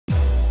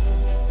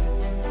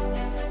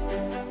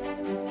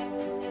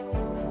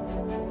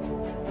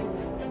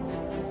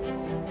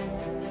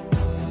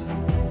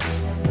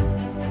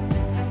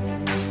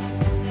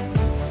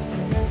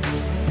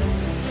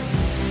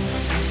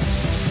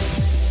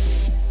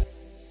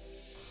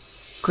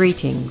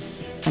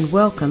Greetings and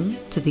welcome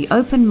to the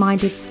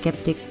Open-Minded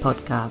Skeptic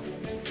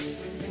podcast.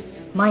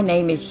 My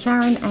name is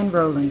Sharon Ann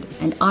Rowland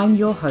and I'm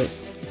your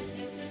host.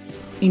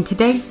 In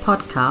today's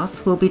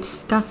podcast, we'll be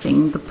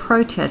discussing the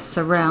protests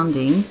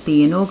surrounding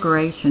the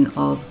inauguration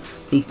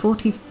of the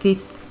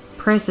 45th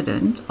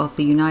President of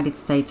the United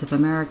States of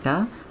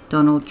America,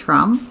 Donald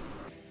Trump.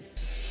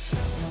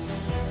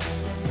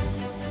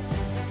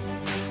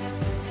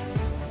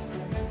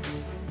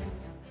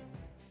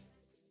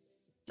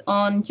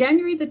 On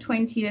January the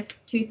 20th,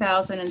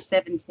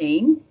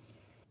 2017,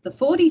 the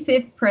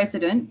 45th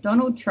President,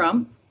 Donald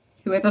Trump,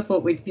 whoever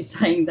thought we'd be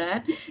saying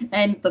that,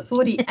 and the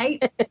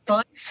 48th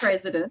Vice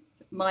President,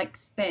 Mike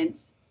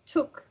Pence,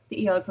 took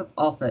the oath of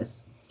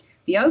office.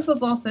 The oath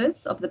of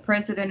office of the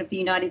President of the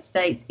United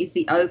States is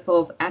the oath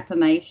of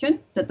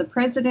affirmation that the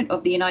President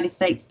of the United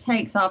States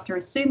takes after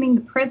assuming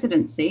the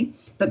presidency,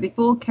 but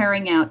before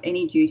carrying out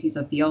any duties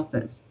of the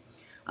office.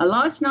 A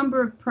large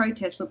number of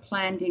protests were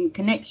planned in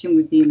connection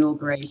with the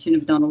inauguration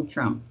of Donald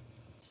Trump.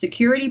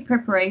 Security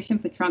preparation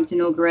for Trump's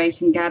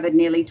inauguration gathered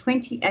nearly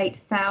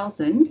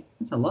 28,000,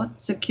 that's a lot,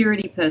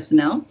 security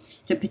personnel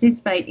to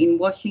participate in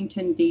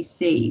Washington,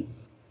 D.C.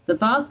 The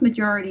vast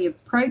majority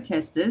of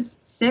protesters,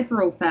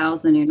 several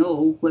thousand in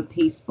all, were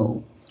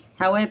peaceful.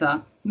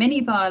 However,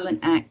 many violent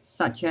acts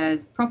such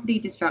as property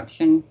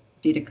destruction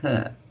did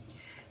occur.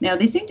 Now,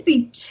 there seem to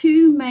be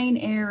two main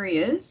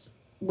areas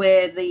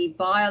where the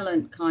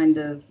violent kind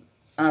of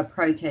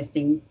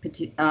protesting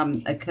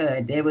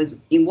occurred. There was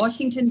in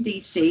Washington,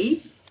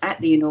 D.C. at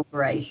the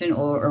inauguration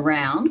or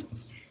around,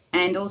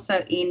 and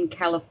also in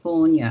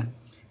California.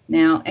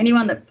 Now,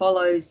 anyone that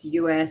follows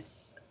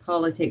US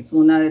politics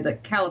will know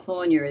that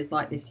California is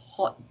like this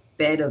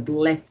hotbed of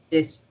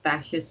leftist,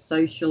 fascist,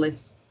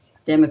 socialist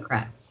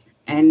Democrats.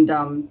 And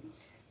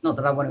not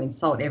that I want to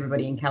insult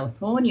everybody in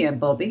California,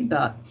 Bobby,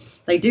 but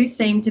they do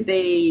seem to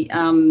be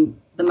the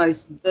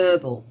most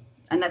verbal.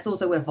 And that's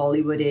also where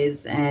Hollywood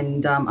is.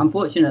 And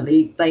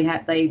unfortunately, they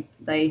have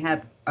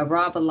a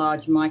rather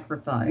large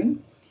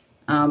microphone,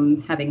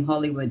 having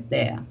Hollywood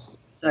there.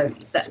 So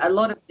a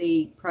lot of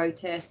the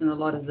protests and a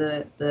lot of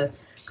the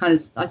kind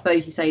of, I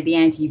suppose you say, the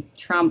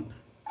anti-Trump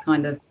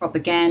kind of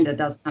propaganda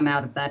does come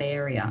out of that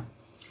area.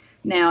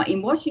 Now,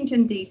 in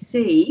Washington,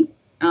 D.C.,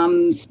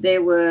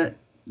 there was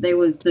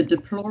the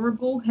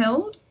deplorable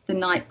held the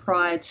night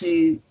prior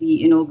to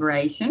the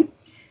inauguration.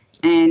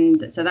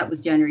 And so that was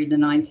January the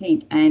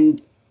 19th.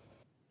 And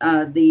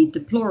the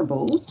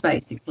deplorables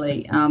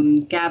basically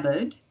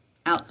gathered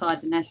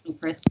outside the National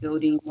Press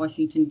Building in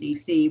Washington,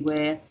 D.C.,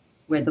 where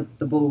the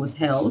ball was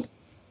held.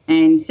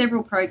 And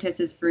several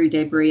protesters threw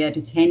debris at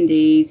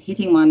attendees,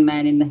 hitting one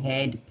man in the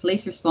head.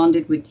 Police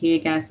responded with tear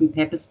gas and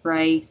pepper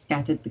spray,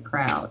 scattered the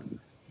crowd.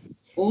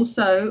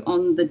 Also,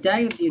 on the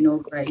day of the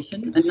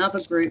inauguration, another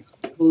group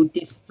called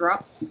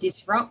Disrupt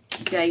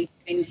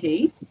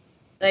J20,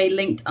 they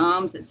linked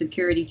arms at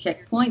security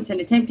checkpoints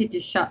and attempted to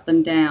shut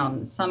them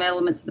down. Some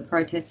elements of the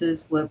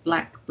protesters were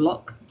black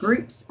bloc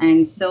groups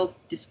and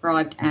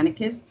self-described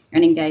anarchists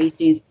and engaged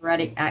in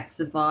sporadic acts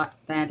of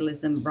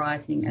vandalism,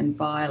 rioting and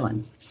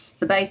violence.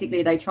 So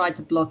basically they tried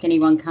to block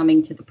anyone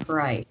coming to the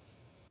parade,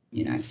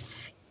 you know.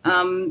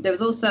 There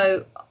was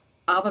also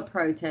other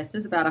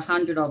protesters, about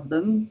 100 of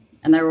them,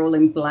 and they were all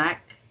in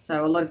black.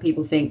 So a lot of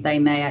people think they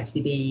may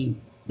actually be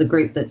the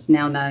group that's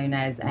now known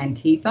as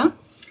Antifa.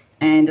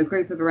 And a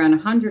group of around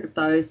 100 of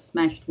those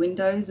smashed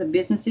windows of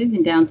businesses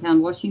in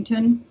downtown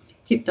Washington,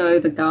 tipped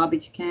over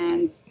garbage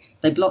cans.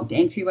 They blocked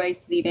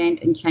entryways to the event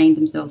and chained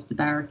themselves to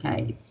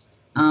barricades,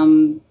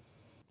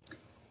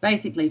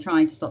 basically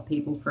trying to stop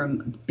people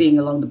from being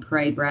along the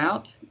parade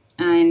route.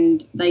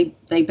 And they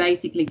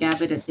basically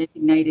gathered at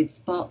designated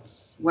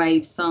spots,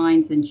 waved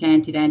signs and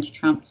chanted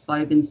anti-Trump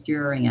slogans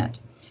during it.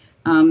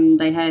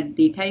 They had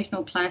the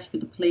occasional clash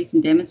with the police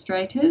and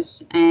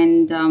demonstrators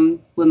and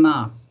were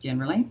masked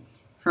generally,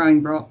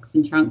 throwing rocks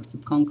and chunks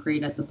of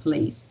concrete at the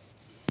police.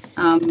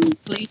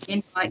 Police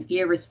in white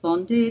gear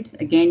responded.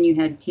 Again, you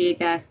had tear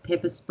gas,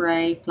 pepper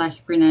spray,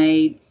 flash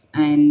grenades,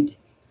 and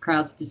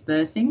crowds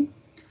dispersing.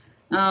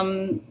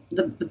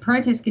 The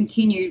protest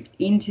continued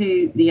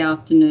into the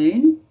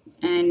afternoon,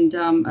 and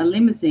a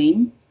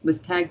limousine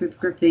was tagged with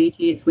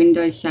graffiti, its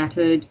windows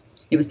shattered.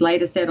 It was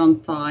later set on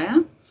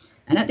fire.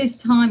 And at this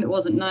time, it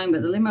wasn't known,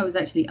 but the limo was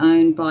actually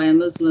owned by a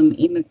Muslim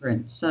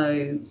immigrant.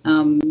 So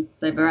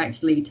they were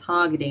actually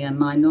targeting a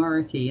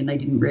minority and they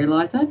didn't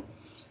realise it.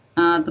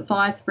 The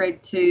fire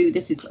spread to,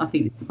 I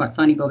think this is quite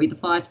funny, Bobby, the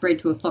fire spread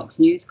to a Fox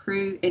News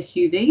crew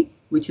SUV,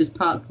 which was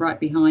parked right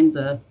behind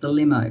the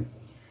limo.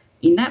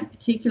 In that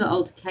particular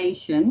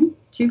altercation,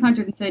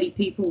 230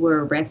 people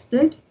were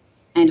arrested.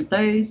 And of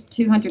those,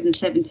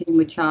 217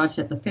 were charged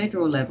at the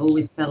federal level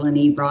with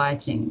felony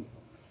rioting,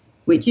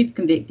 which, if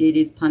convicted,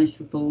 is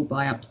punishable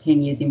by up to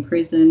 10 years in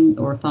prison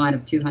or a fine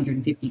of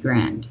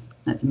 $250,000.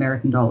 That's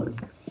American dollars.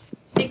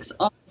 6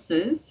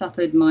 officers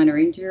suffered minor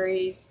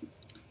injuries.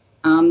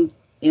 On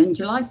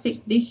July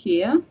 6th this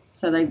year,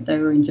 so they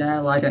were in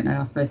jail, I don't know,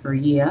 I suppose for a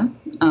year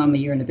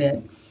and a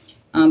bit.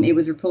 It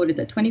was reported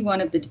that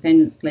 21 of the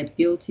defendants pled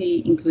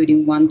guilty,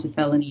 including one to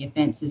felony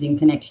offences in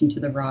connection to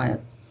the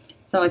riots.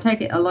 So I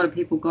take it a lot of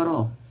people got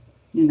off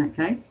in that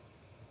case.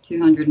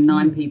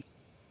 209 people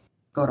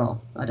got off.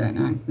 I don't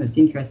know. That's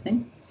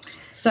interesting.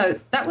 So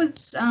that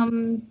was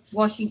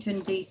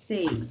Washington,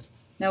 D.C.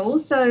 Now,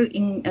 also,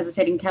 as I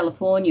said, in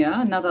California,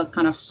 another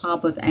kind of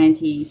hub of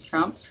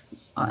anti-Trump.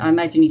 I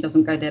imagine he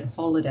doesn't go there on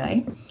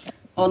holiday.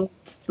 On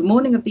the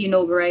morning of the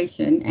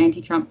inauguration,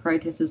 anti-Trump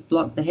protesters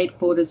blocked the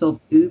headquarters of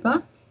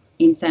Uber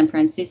in San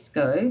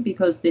Francisco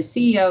because the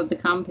CEO of the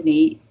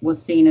company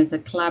was seen as a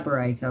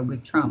collaborator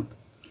with Trump.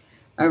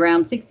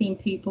 Around 16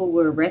 people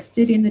were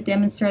arrested in the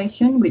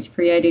demonstration, which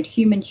created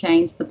human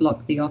chains to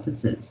block the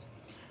offices.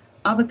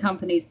 Other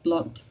companies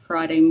blocked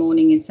Friday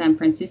morning in San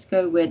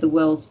Francisco, where the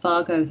Wells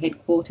Fargo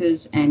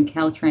headquarters and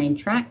Caltrain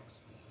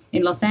tracks.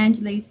 In Los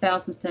Angeles,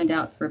 thousands turned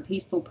out for a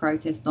peaceful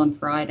protest on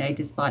Friday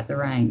despite the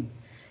rain.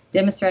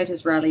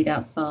 Demonstrators rallied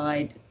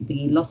outside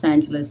the Los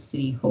Angeles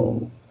City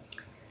Hall.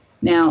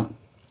 Now,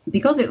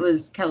 because it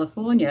was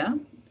California,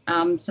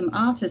 some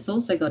artists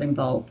also got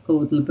involved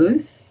called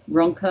LaBeouf,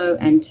 Ronco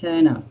and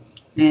Turner.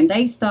 And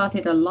they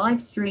started a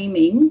live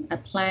streaming a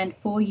planned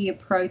 4-year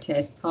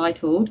protest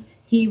titled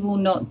He Will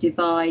Not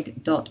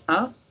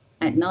Divide.us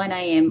at 9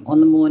 a.m. on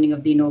the morning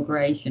of the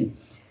inauguration.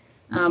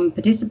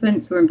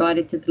 Participants were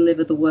invited to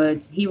deliver the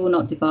words, "He will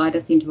not divide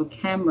us," into a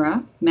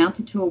camera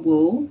mounted to a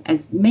wall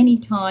as many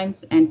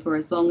times and for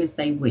as long as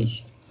they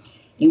wished,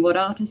 in what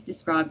artists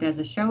described as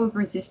a show of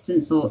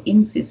resistance or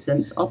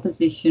insistence,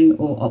 opposition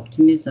or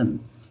optimism,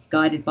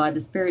 guided by the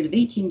spirit of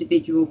each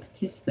individual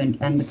participant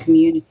and the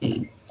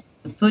community.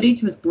 The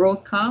footage was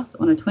broadcast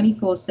on a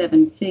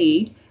 24/7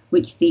 feed,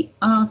 which the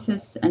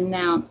artists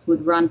announced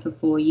would run for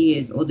 4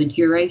 years, or the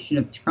duration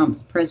of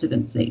Trump's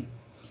presidency.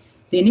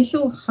 The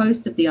initial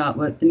host of the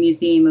artwork, the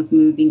Museum of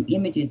Moving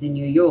Images in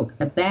New York,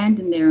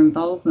 abandoned their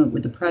involvement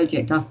with the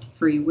project after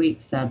 3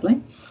 weeks, sadly,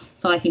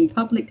 citing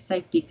public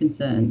safety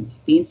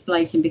concerns. The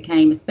installation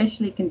became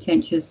especially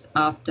contentious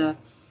after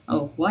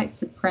white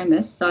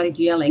supremacists started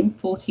yelling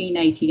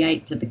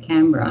 1488 to the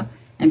camera,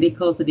 and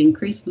because of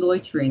increased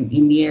loitering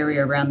in the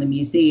area around the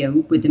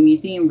museum, with the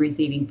museum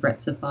receiving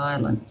threats of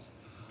violence.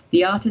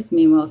 The artists,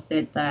 meanwhile,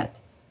 said that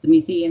the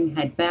museum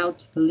had bowed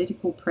to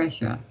political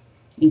pressure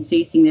in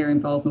ceasing their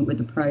involvement with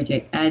the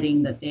project,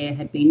 adding that there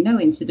had been no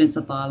incidents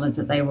of violence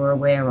that they were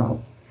aware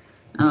of.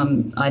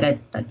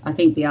 I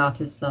think the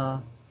artists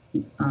are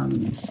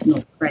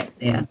not correct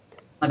there.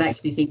 I've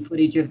actually seen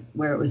footage of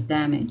where it was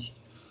damaged.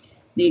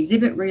 The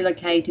exhibit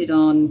relocated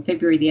on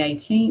February the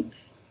 18th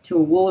to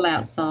a wall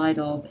outside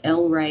of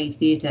El Rey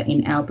Theatre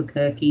in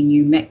Albuquerque,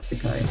 New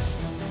Mexico.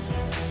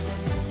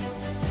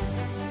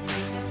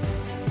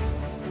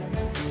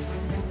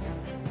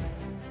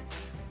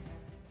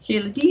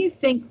 Sheila, do you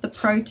think the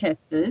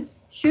protesters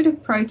should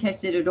have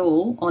protested at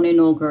all on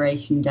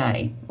Inauguration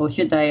Day? Or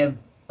should they have,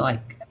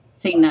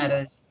 seen that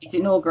as, it's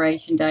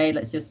Inauguration Day,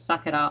 let's just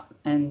suck it up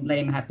and let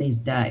him have his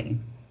day?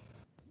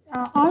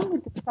 I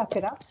would suck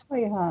it up,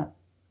 sweetheart.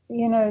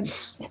 You know,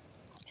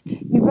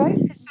 you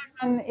vote for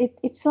someone,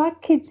 it's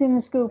like kids in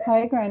the school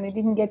playground who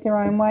didn't get their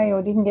own way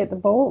or didn't get the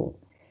ball.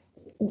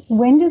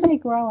 When do they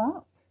grow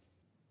up?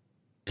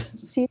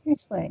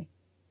 Seriously.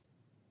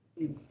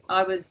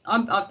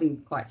 I've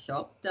been quite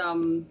shocked.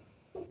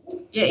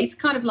 It's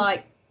kind of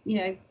like, you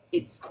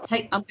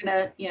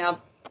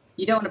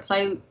don't want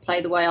to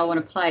play the way I want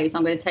to play, so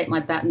I'm going to take my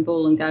bat and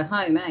ball and go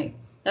home, eh?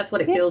 That's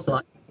what it feels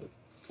like.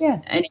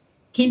 Yeah. And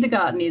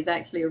kindergarten is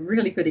actually a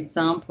really good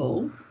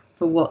example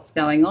for what's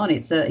going on.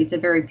 It's a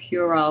very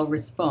puerile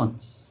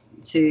response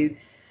to,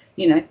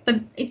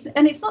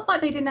 it's not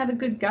like they didn't have a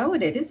good go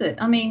at it, is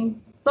it? I mean,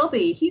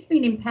 Bobby, he's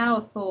been in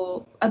power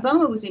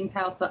Obama was in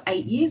power for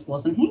 8 years,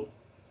 wasn't he?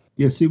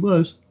 Yes, he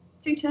was.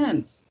 2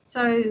 terms.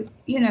 So,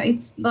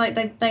 it's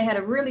like they had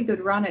a really good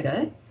run at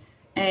it.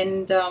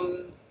 And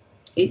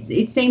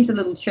it seems a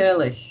little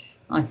churlish,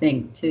 I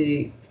think,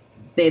 to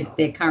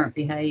their current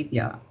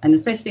behaviour. And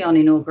especially on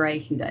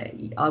Inauguration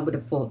Day, I would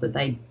have thought that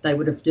they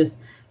would have just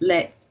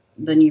let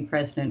the new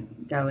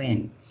president go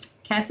in.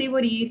 Kassi,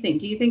 what do you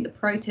think? Do you think the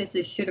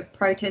protesters should have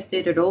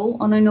protested at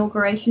all on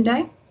Inauguration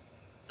Day?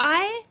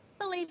 I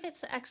believe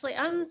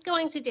I'm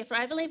going to differ.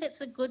 I believe it's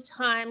a good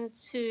time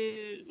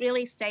to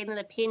really state an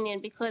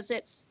opinion because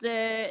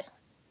the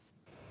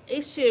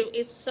issue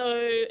is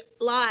so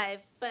live,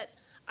 but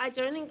I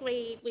don't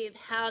agree with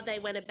how they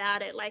went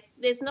about it. Like,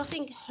 there's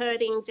nothing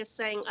hurting just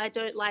saying, I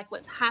don't like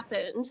what's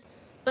happened,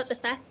 but the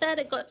fact that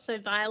it got so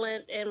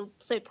violent and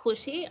so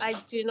pushy, I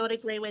do not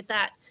agree with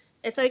that.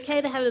 It's okay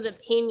to have an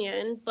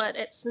opinion, but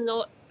it's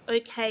not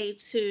okay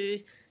to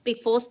be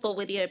forceful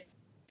with your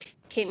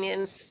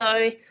opinions.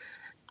 So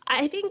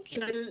I think,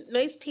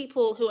 most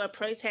people who are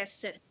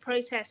protest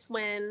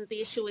when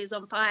the issue is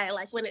on fire,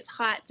 like when it's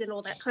hyped and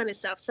all that kind of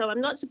stuff. So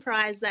I'm not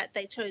surprised that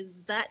they chose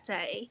that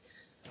day.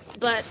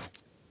 But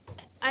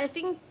I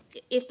think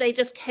if they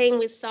just came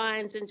with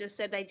signs and just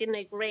said they didn't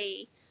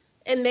agree,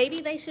 and maybe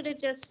they should have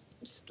just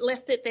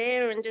left it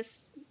there and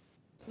just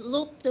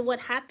looked at what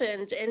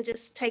happened and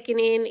just taken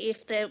in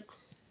if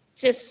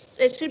just,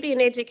 it should be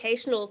an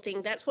educational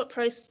thing. That's what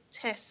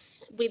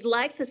protests, we'd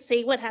like to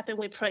see what happened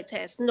with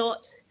protests,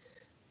 not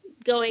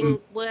going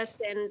worse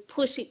than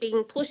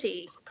being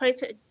pushy.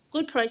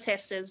 Good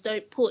protesters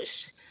don't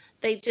push,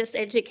 they just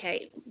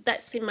educate.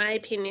 That's in my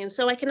opinion.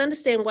 So I can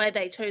understand why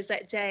they chose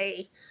that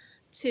day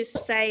to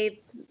say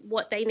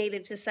what they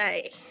needed to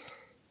say.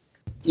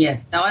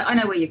 Yes, no, I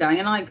know where you're going,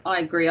 and I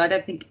agree. I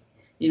don't think,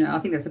 I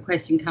think there's a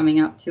question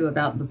coming up too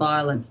about the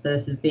violence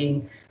versus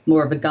being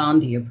more of a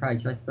Gandhi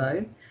approach, I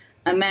suppose.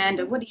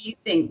 Amanda, what do you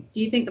think?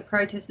 Do you think the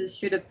protesters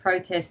should have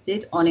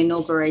protested on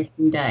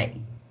Inauguration Day?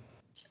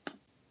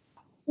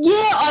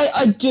 Yeah,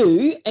 I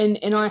do. And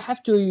I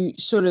have to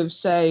sort of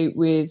say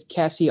with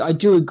Kassi, I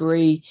do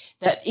agree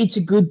that it's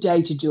a good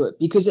day to do it,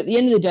 because at the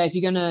end of the day, if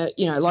you're going to,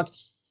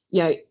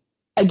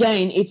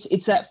 again,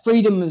 it's that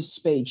freedom of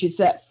speech. It's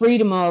that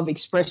freedom of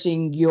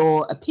expressing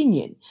your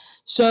opinion.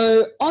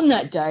 So on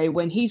that day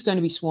when he's going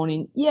to be sworn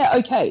in, yeah,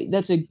 okay,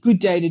 that's a good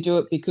day to do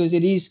it, because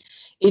it is,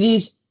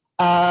 it's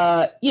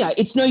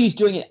no use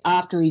doing it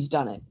after he's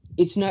done it.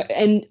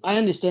 And I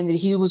understand that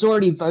he was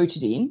already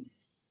voted in.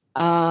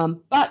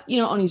 But,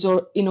 on his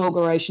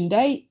inauguration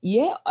day,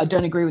 yeah, I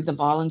don't agree with the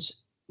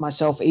violence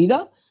myself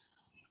either.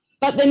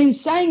 But then in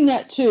saying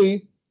that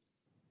too,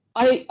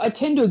 I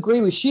tend to agree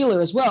with Sheila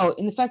as well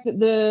in the fact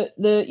that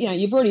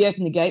you've already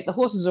opened the gate, the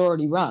horse has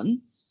already run.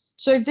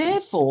 So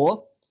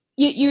therefore,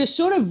 you're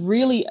sort of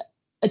really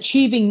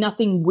achieving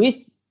nothing with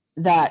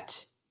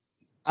that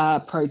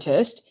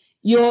protest.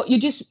 You're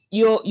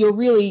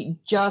really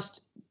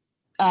just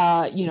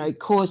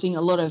causing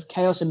a lot of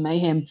chaos and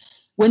mayhem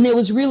when there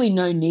was really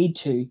no need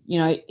to.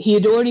 He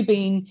had already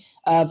been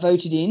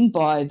voted in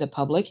by the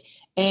public,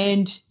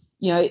 and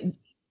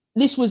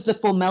this was the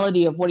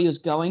formality of what he was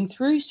going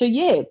through. So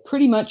yeah,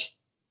 pretty much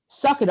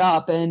suck it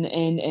up and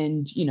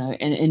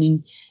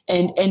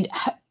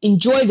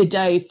enjoy the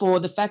day for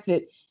the fact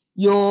that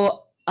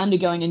you're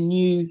undergoing a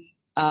new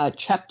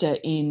chapter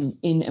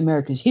in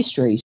America's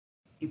history.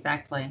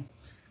 Exactly.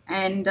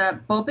 And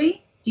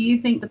Bobby, do you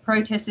think the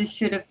protesters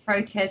should have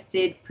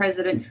protested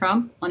President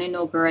Trump on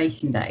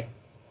Inauguration Day?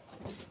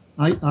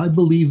 I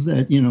believe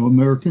that,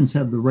 Americans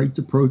have the right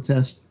to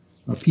protest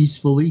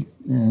peacefully,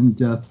 and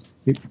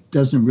it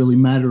doesn't really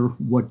matter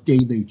what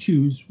day they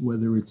choose,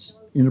 whether it's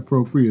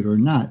inappropriate or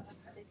not.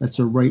 That's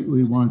a right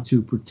we want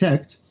to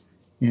protect.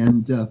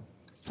 And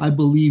I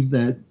believe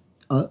that,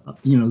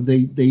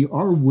 they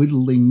are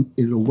whittling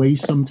it away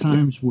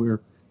sometimes,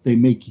 where they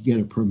make you get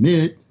a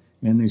permit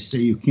and they say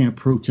you can't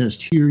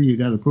protest here, you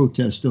got to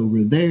protest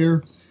over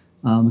there.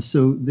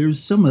 So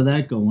there's some of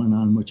that going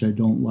on, which I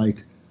don't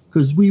like,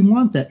 because we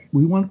want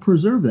to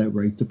preserve that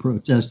right to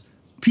protest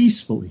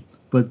peacefully.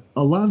 But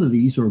a lot of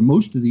these, or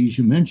most of these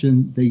you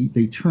mentioned,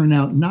 they turn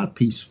out not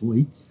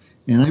peacefully.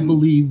 And I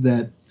believe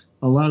that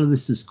a lot of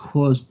this is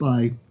caused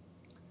by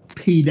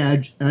paid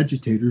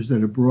agitators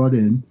that are brought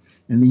in.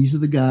 And these are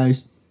the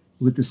guys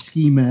with the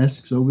ski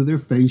masks over their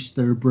face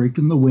that are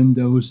breaking the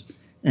windows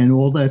and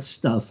all that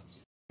stuff.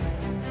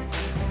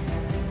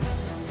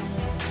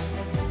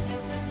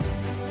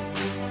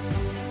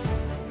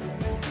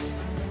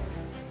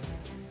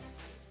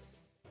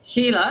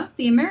 Sheila,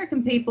 the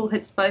American people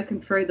had spoken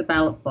through the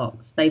ballot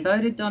box. They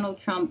voted Donald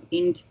Trump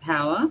into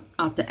power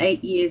after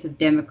 8 years of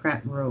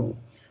Democrat rule.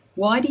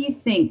 Why do you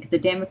think the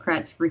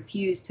Democrats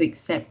refused to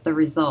accept the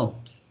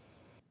result?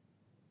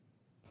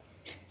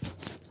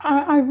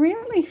 I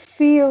really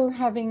feel,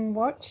 having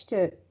watched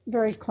it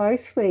very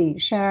closely,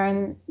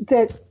 Sharon,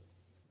 that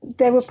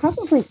they were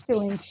probably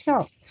still in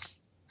shock,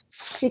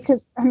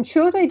 because I'm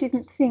sure they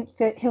didn't think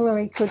that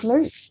Hillary could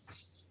lose.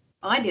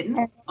 I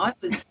didn't. I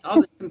was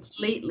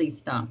completely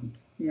stunned.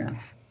 Yeah.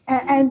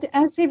 And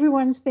as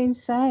everyone's been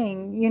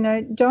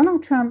saying,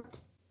 Donald Trump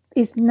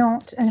is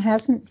not and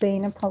hasn't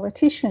been a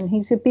politician.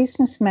 He's a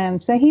businessman.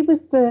 So he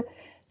was the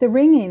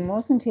ring-in,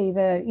 wasn't he?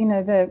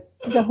 The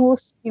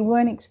horse you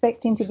weren't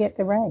expecting to get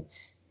the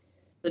race.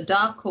 The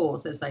dark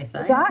horse, as they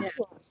say. The dark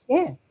horse,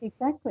 yeah,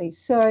 exactly.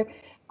 So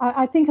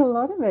I think a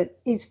lot of it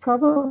is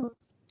probably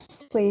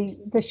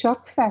the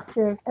shock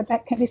factor of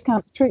this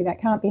can't be true, that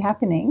can't be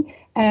happening.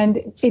 And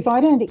if I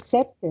don't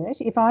accept it,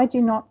 if I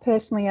do not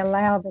personally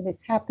allow that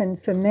it's happened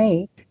for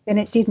me, then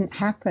it didn't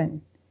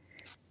happen.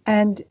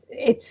 And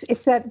it's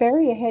that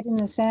bury your head in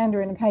the sand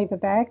or in a paper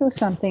bag or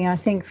something, I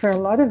think, for a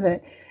lot of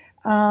it.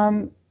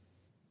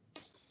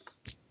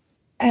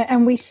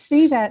 And we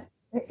see that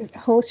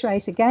horse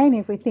race again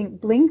if we think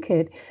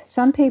blinkered.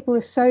 Some people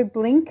are so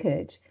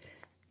blinkered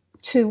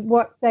to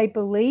what they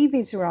believe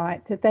is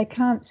right that they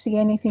can't see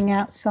anything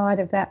outside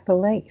of that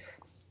belief.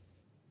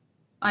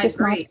 I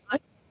agree.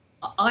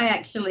 I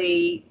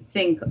actually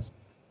think,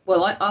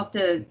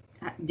 after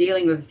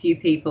dealing with a few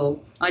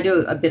people, I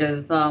do a bit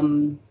of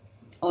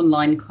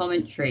online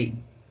commentary,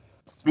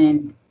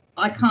 and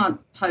I can't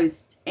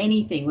post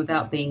anything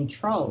without being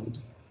trolled.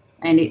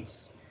 And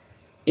it's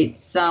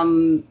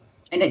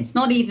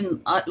not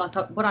even like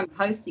what I'm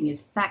posting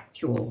is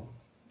factual,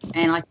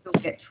 and I still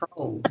get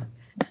trolled.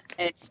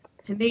 And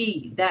to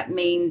me, that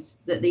means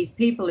that these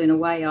people, in a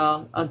way,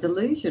 are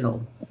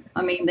delusional.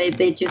 I mean,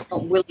 they're just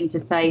not willing to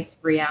face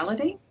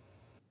reality.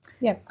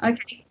 Yeah.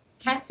 Okay,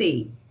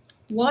 Kassi,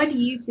 why do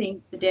you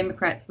think the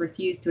Democrats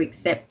refuse to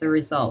accept the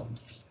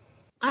result?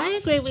 I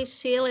agree with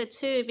Sheila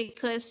too,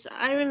 because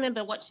I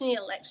remember watching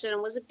the election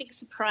and was a big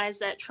surprise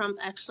that Trump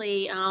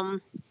actually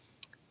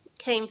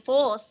came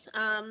forth.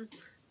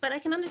 But I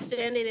can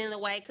understand it in a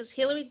way, because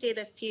Hillary did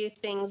a few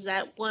things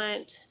that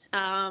weren't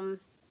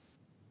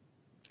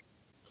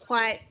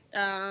quite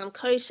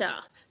kosher.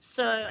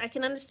 So I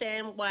can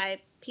understand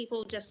why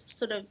people just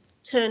sort of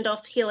turned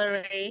off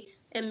Hillary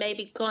and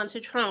maybe gone to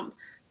Trump.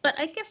 But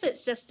I guess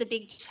it's just a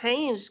big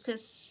change,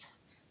 because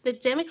the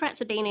Democrats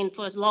have been in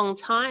for a long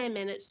time,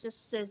 and it's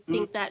just to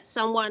think that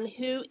someone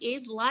who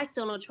is like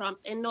Donald Trump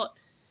and not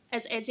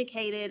as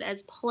educated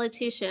as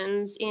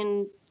politicians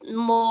in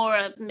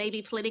more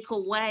maybe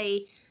political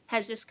way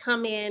has just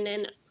come in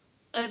and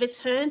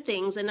overturned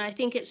things. And I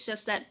think it's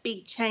just that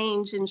big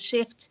change and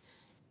shift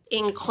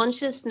in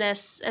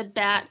consciousness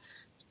about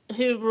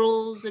who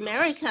rules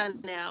America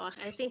now.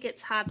 I think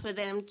it's hard for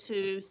them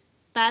to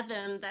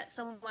fathom that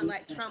someone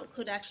like Trump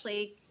could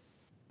actually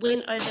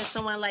win over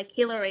someone like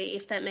Hillary,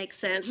 if that makes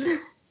sense.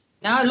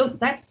 No, look,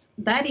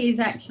 that is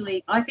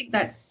actually, I think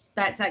that's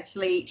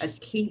actually a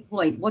key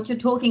point. What you're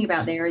talking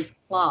about there is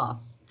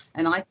class.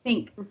 And I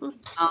think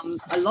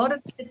a lot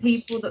of the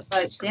people that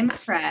vote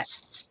Democrat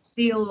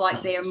feel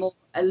like they're more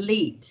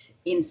elite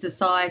in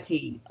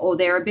society, or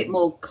they're a bit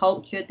more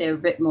cultured, they're a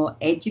bit more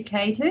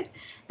educated.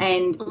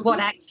 And what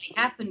actually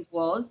happened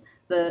was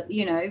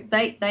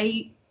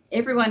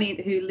everyone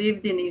who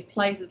lived in these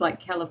places like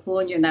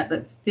California and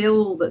that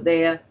feel that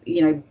they're,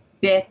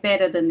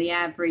 better than the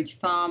average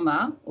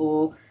farmer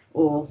or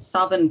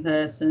southern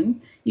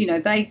person,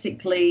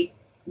 basically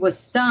was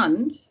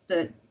stunned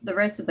that the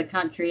rest of the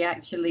country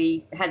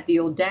actually had the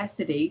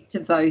audacity to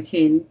vote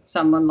in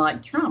someone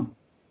like Trump.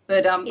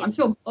 But I'm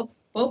sure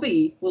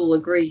Bobby will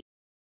agree.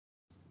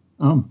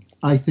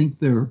 I think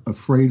they're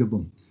afraid of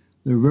him.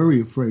 They're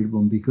very afraid of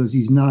him because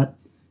he's not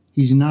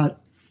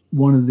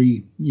one of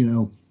the,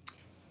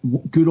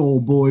 good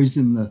old boys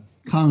in the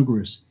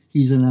Congress.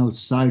 He's an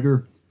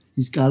outsider.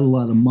 He's got a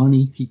lot of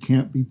money. He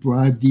can't be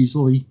bribed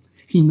easily.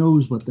 He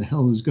knows what the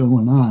hell is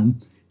going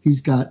on.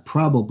 He's got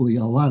probably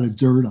a lot of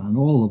dirt on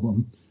all of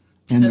them,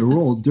 and they're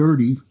all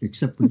dirty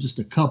except for just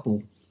a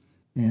couple.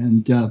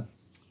 And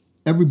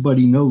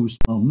everybody knows,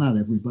 well, not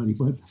everybody,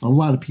 but a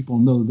lot of people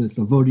know that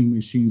the voting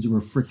machines are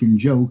a freaking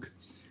joke.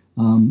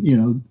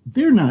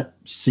 They're not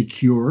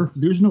secure.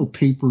 There's no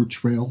paper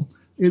trail.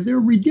 They're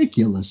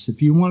ridiculous.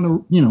 If you want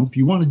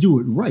to do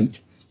it right,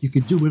 you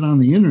could do it on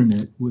the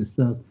internet with,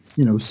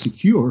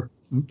 secure,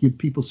 give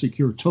people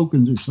secure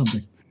tokens or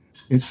something.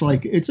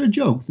 It's a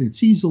joke.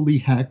 It's easily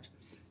hacked.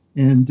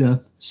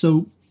 And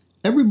so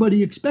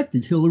everybody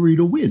expected Hillary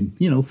to win,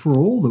 for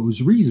all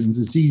those reasons.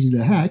 It's easy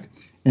to hack.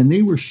 And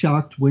they were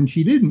shocked when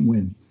she didn't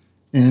win.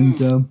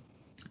 And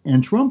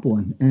Trump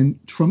won. And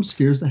Trump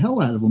scares the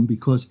hell out of them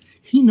because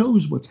he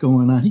knows what's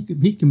going on.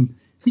 He can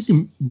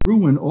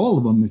ruin all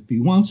of them if he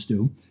wants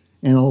to.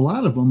 And a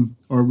lot of them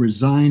are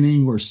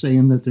resigning or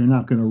saying that they're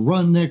not going to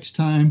run next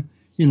time.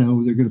 They're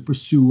going to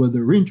pursue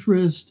other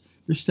interests.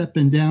 They're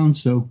stepping down.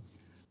 So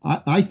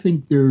I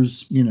think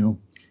there's,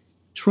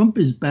 Trump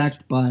is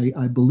backed by,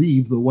 I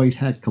believe, the white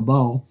hat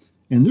cabal.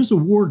 And there's a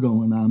war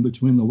going on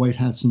between the white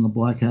hats and the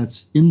black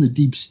hats in the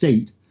deep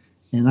state.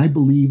 And I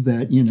believe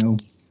that,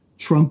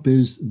 Trump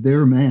is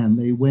their man.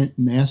 They went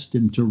and asked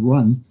him to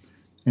run.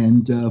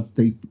 And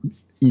they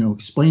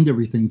explained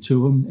everything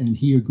to him, and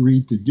he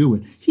agreed to do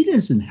it. He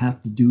doesn't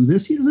have to do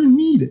this. He doesn't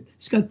need it.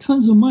 He's got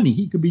tons of money.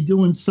 He could be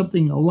doing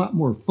something a lot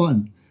more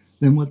fun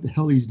than what the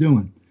hell he's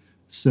doing.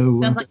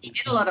 So sounds like he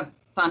did a lot of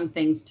fun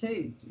things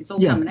too. It's all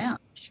coming out.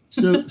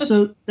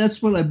 So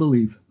that's what I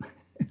believe.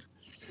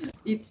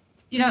 It's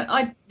the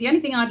only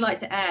thing I'd like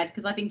to add,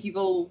 because I think you've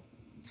all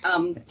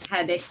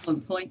had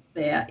excellent points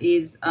there,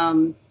 is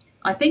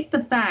I think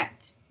the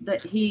fact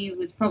that he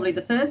was probably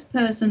the first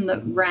person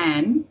that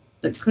ran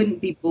that couldn't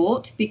be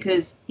bought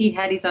because he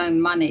had his own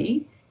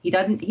money. He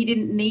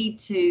didn't need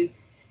to,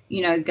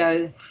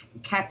 go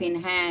cap in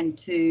hand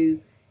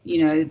to,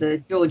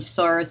 the George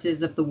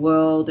Soroses of the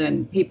world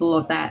and people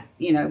of that,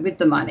 with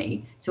the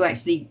money to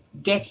actually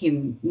get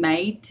him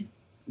made.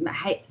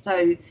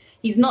 So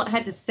he's not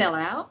had to sell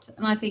out.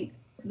 And I think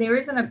there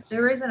isn't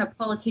a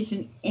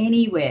politician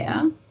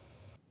anywhere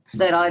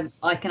that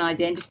I can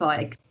identify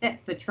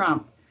except for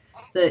Trump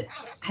that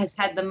has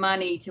had the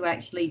money to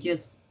actually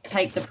just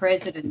take the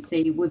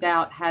presidency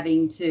without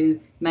having to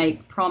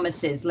make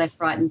promises left,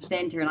 right, and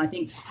center. And I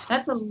think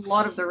that's a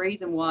lot of the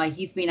reason why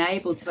he's been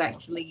able to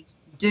actually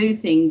do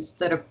things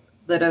that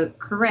are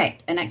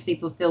correct and actually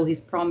fulfill his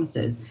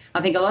promises.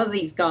 I think a lot of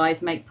these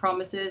guys make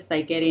promises,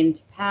 they get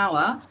into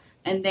power,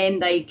 and then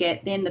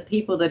the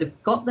people that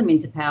have got them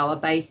into power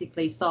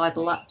basically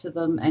sidle up to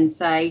them and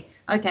say,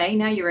 okay,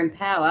 now you're in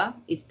power,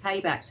 it's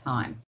payback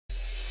time.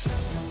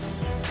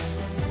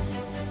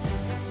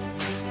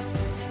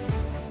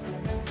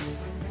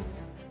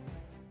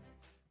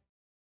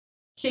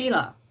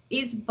 Sheila,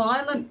 is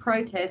violent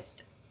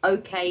protest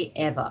okay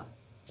ever?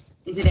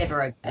 Is it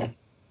ever okay?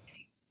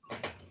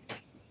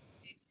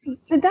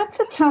 That's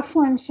a tough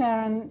one,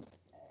 Sharon.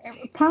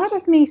 Part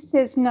of me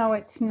says no,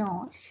 it's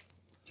not.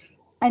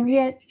 And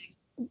yet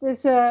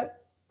there's a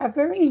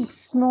very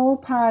small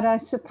part, I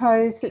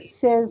suppose, that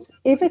says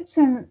if it's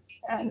an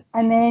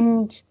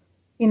end,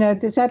 you know,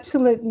 there's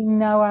absolutely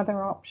no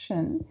other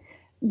option,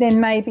 then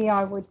maybe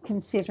I would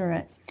consider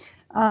it.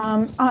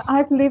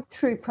 I've lived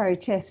through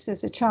protests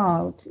as a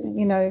child,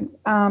 you know,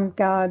 armed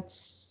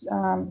guards,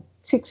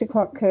 6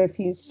 o'clock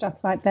curfews,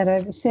 stuff like that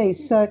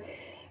overseas. So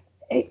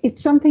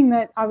it's something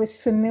that I was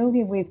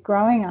familiar with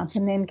growing up,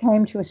 and then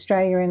came to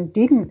Australia and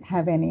didn't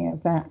have any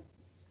of that.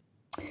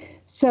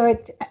 So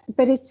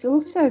but it's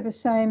also the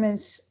same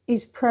as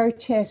is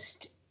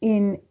protest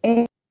in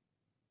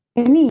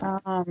any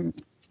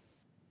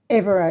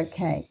ever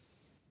okay.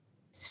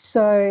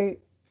 So,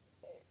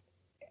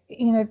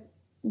 you know,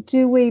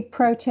 do we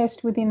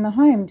protest within the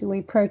home? Do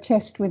we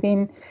protest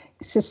within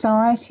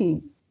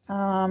society?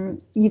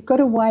 You've got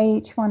to weigh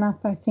each one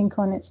up, I think,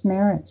 on its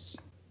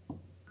merits.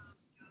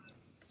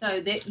 So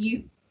that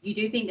you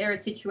do think there are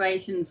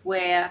situations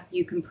where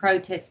you can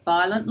protest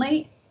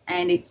violently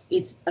and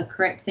it's a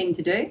correct thing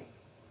to do?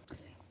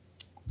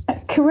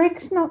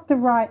 Correct's not the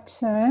right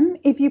term.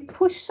 If you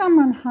push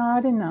someone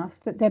hard enough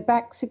that their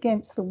back's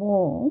against the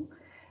wall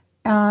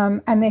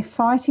and they're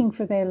fighting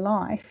for their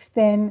life,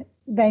 then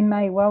they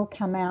may well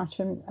come out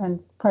and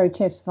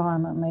protest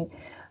violently.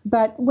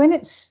 But when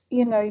it's,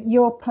 you know,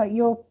 your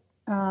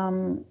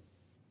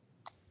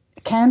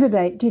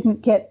candidate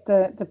didn't get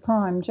the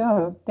prime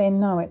job, then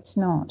no, it's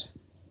not.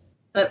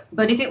 But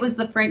if it was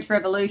the French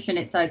Revolution,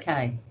 it's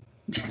okay.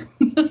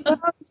 Well,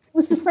 if it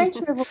was the French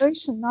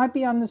Revolution, I'd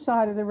be on the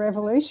side of the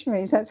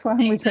revolutionaries. That's why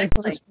I'm with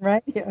Revolution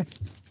Radio.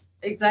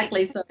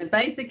 Exactly. So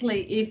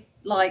basically, if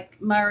like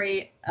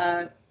Marie,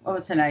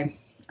 what's her name?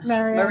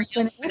 Marie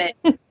Antoinette,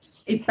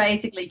 it's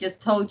basically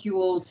just told you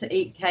all to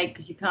eat cake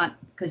because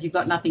you've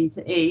got nothing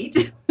to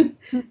eat.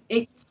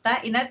 It's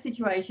that in that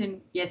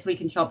situation, yes, we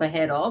can chop a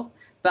head off.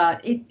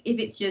 But if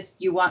it's just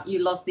you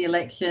lost the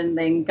election,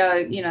 then go,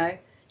 you know,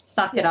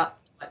 suck it up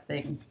type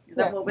thing. Is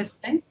that what we're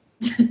saying?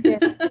 Yeah.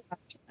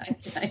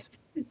 Okay.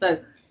 So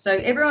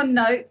everyone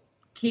note,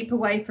 keep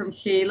away from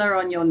Sheila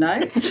on your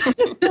notes.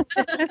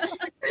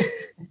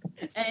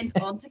 And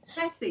on to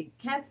Kassi.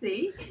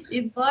 Kassi,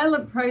 is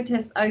violent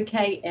protest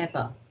okay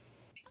ever?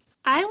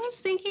 I was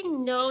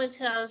thinking no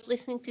until I was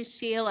listening to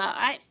Sheila.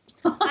 I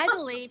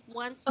believe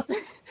once,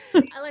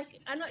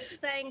 I'm not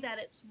saying that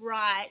it's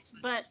right,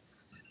 but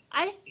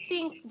I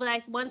think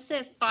like once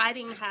the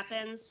fighting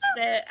happens,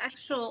 the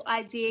actual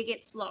idea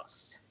gets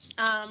lost.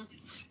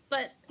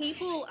 But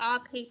people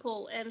are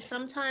people, and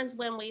sometimes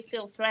when we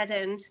feel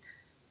threatened,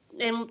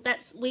 and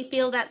we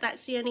feel that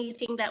that's the only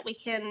thing that we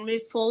can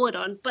move forward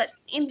on. But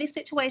in this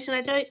situation,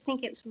 I don't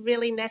think it's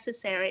really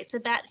necessary. It's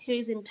about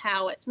who's in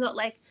power. It's not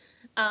like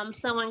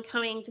someone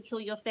coming to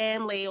kill your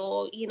family,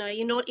 or, you know,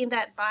 you're not in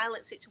that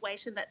violent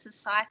situation. That's a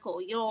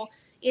cycle. You're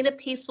in a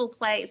peaceful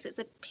place. It's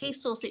a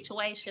peaceful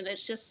situation.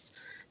 It's just,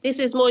 this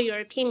is more your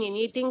opinion.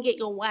 You didn't get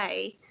your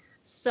way.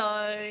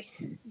 So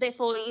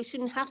therefore you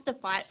shouldn't have to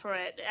fight for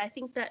it. I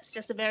think that's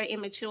just a very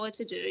immature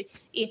to do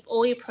if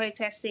all you're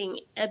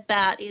protesting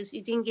about is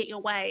you didn't get your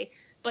way.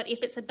 But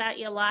if it's about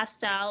your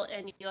lifestyle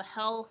and your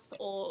health,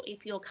 or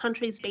if your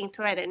country's being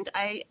threatened,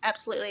 I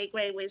absolutely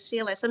agree with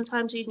Sheila.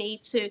 Sometimes you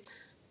need to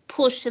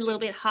push a little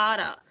bit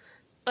harder.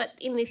 But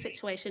in this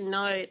situation,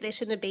 no, there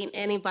shouldn't have been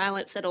any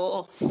violence at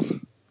all.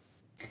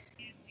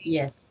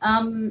 Yes.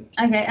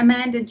 Okay,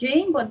 Amanda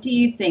Jean, what do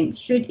you think?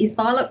 Is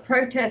violent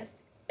protest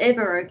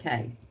ever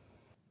okay?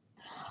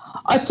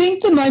 I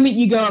think the moment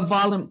you go a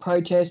violent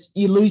protest,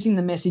 you're losing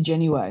the message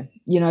anyway.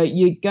 You know,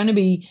 you're going to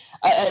be,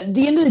 at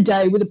the end of the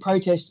day, with a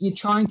protest, you're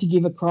trying to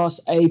give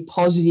across a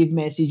positive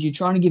message. You're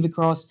trying to give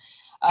across,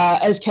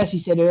 as Kassi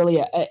said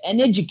earlier,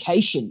 an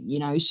education, you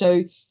know.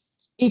 So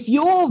if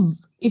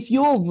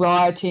you're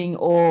rioting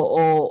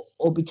or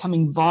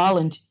becoming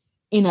violent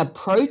in a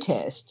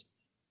protest,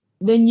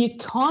 then you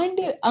kind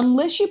of,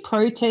 unless you're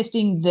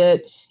protesting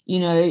that, you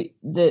know,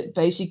 the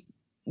basic,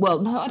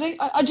 well, no, I don't.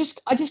 I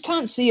just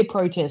can't see a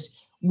protest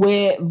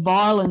where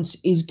violence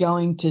is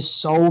going to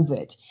solve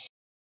it.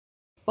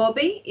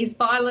 Bobby, is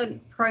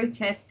violent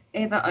protest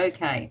ever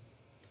okay?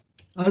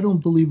 I don't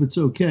believe it's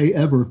okay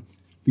ever,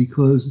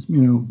 because, you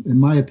know, in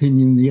my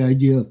opinion, the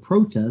idea of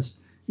protest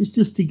is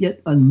just to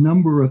get a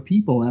number of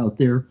people out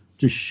there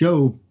to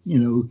show, you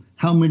know,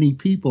 how many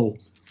people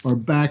are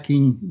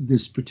backing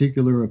this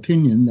particular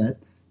opinion that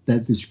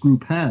this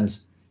group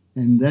has.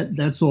 And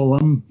that's all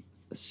I'm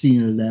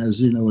seeing it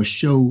as, you know, a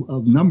show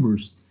of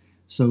numbers.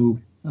 So,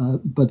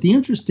 but the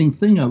interesting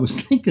thing I was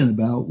thinking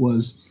about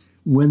was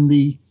when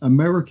the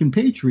American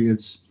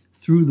Patriots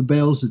threw the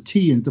bales of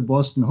tea into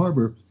Boston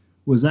Harbor,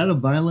 was that a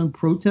violent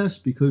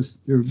protest because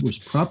there was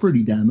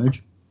property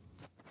damage?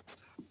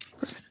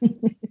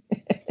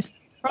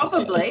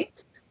 Probably,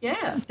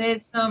 yeah.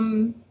 There's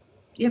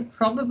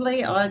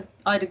probably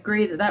I'd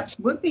agree that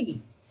would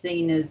be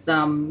seen as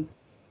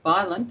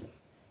violent.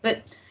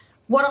 But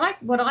what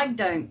I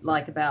don't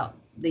like about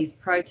these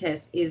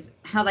protests is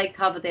how they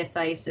cover their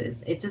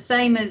faces. It's the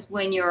same as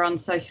when you're on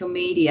social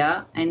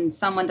media and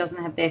someone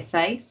doesn't have their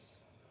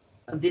face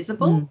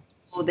visible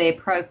or their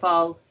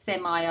profile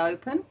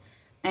semi-open.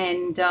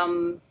 And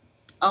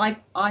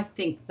I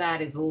think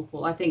that is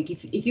awful. I think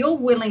if you're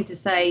willing to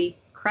say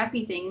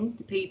crappy things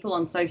to people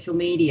on social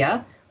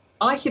media,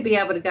 I should be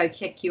able to go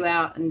check you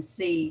out and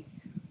see,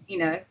 you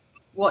know,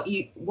 what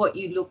you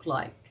look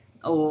like,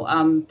 or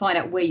find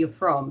out where you're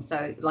from.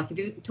 So, like, if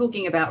you're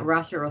talking about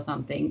Russia or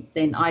something,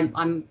 then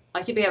I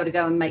should be able to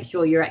go and make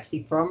sure you're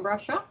actually from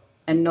Russia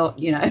and not,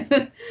 you know,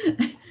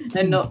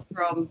 and not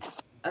from,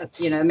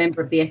 you know, a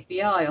member of the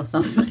FBI or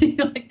somebody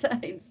like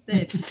that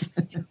instead.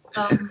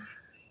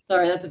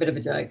 Sorry, that's a bit of a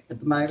joke at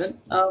the moment.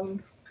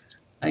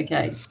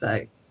 Okay,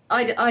 so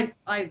I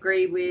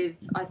agree with,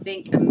 I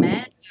think,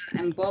 Amanda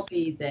and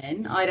Bobby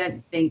then. I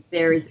don't think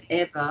there is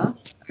ever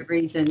a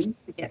reason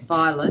to get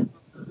violent.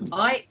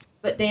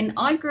 But then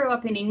I grew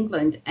up in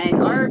England,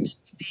 and I remember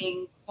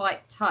being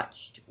quite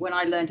touched when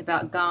I learned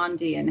about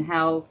Gandhi and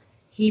how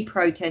he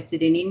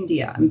protested in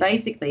India. And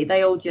basically,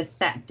 they all just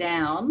sat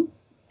down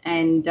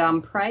and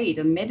prayed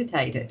and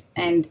meditated.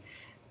 And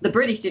the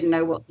British didn't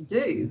know what to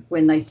do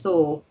when they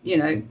saw, you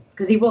know,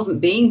 because he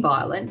wasn't being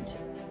violent.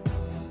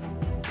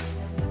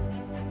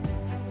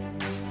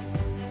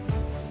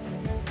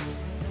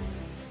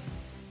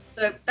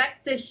 So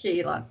back to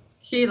Sheila.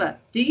 Sheila,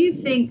 do you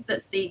think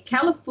that the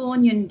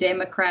Californian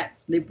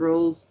Democrats,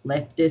 liberals,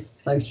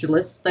 leftists,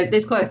 socialists,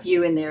 there's quite a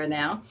few in there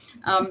now,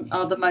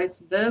 are the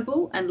most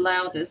verbal and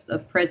loudest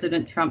of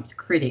President Trump's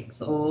critics,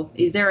 or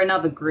is there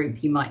another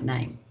group you might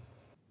name?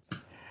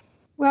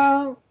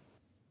 Well,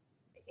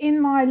 in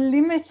my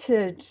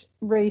limited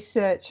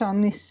research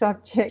on this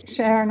subject,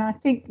 Sharon, I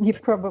think you're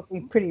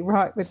probably pretty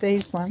right with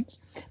these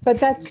ones, but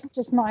that's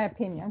just my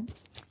opinion.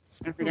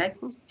 Okay.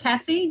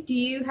 Kassi, do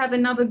you have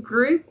another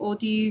group, or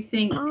do you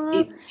think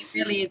it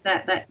really is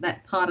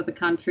that part of the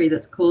country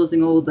that's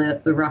causing all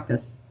the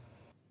ruckus?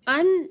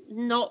 I'm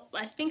not,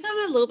 I think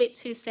I'm a little bit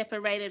too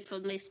separated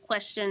from this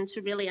question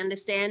to really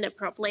understand it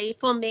properly.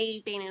 For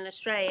me, being in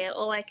Australia,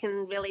 all I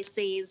can really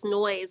see is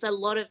noise. A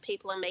lot of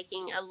people are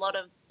making a lot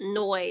of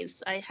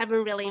noise. I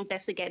haven't really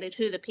investigated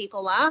who the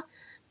people are.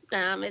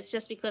 It's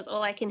just because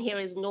all I can hear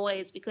is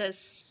noise,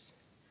 because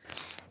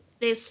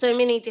there's so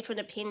many different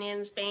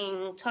opinions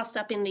being tossed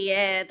up in the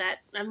air that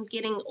I'm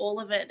getting all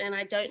of it, and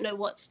I don't know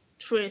what's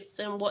truth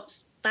and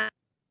what's fact.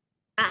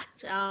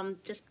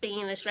 Just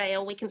being in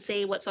Australia, we can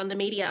see what's on the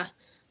media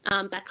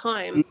back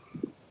home.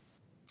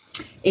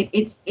 It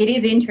is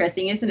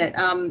interesting, isn't it?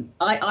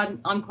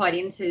 I'm quite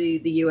into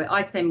the US.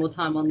 I spend more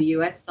time on the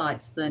US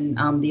sites than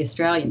the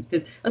Australians,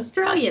 because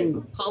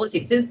Australian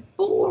politics is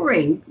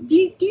boring. Do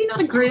you not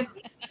agree?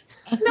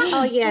 No.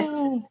 Oh yes,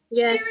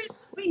 yes.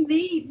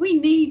 Seriously, we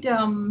need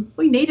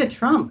a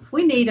Trump.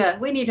 We need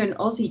an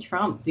Aussie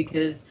Trump,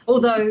 because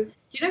although, do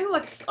you know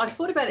who I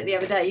thought about it the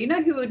other day? You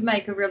know who would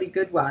make a really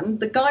good one?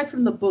 The guy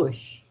from the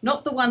bush,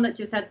 not the one that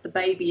just had the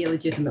baby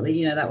illegitimately.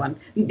 You know that one.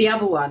 The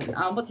other one.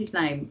 What's his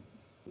name?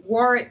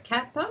 Warwick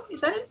Capper? Is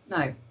that it?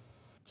 No.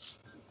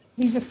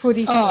 He's a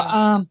footy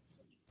star.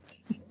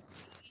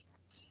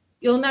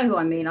 You'll know who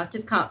I mean. I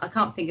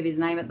can't think of his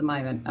name at the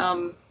moment.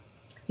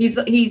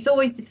 He's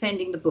always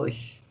defending the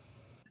bush.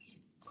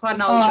 Quite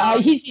an old guy.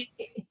 He's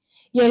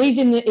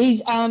in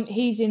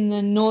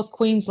the North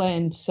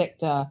Queensland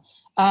sector.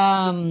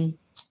 Oh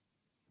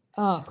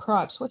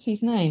cripes, what's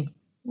his name?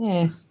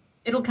 Yeah,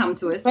 it'll come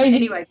to us crazy.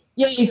 Anyway.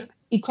 Yeah, he's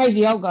a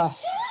crazy old guy.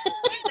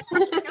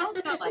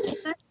 Exactly.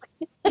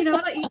 You know,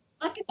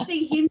 I can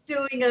see him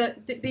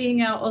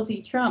being our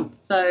Aussie Trump.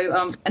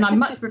 So, and I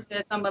much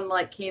prefer someone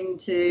like him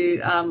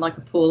to like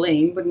a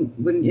Pauline,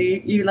 wouldn't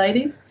you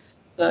ladies?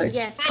 So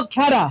yes. Bob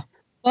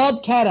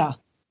Catter.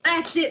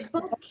 That's it,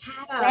 Bob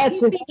Catter. That's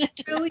He'd be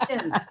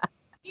brilliant.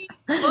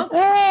 Bob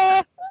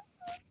Catter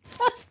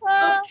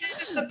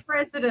for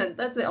president.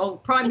 That's it. Oh,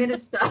 Prime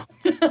Minister.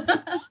 We don't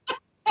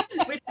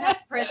have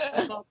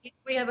president, Bob.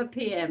 We have a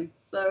PM.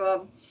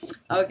 So,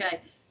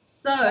 okay.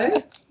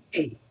 So,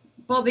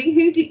 Bobby,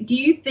 who do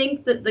you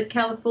think that the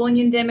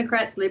Californian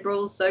Democrats,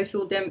 liberals,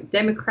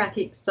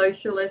 democratic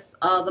socialists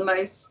are the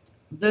most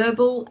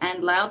verbal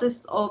and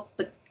loudest of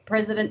the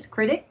president's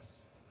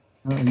critics?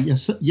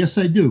 Yes,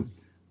 I do.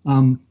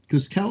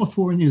 Because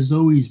California has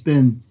always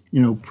been,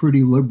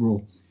 pretty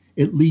liberal,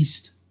 at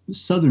least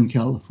Southern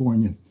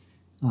California.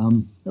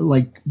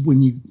 Like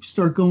when you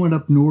start going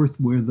up north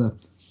where the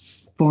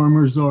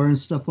farmers are and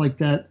stuff like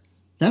that,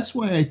 that's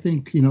why I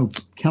think,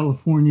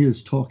 California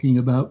is talking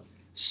about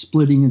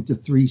splitting into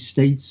 3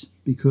 states,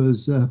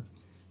 because,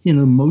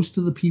 most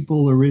of the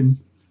people are in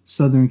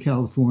Southern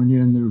California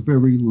and they're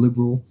very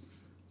liberal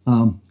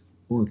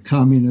or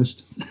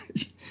communist.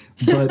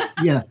 But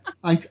yeah,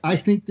 I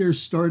think they're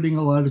starting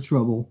a lot of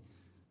trouble.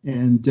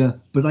 And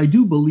but I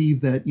do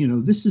believe that,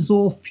 this is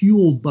all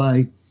fueled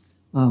by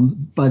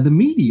the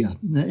media.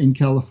 In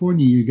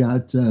California, you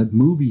got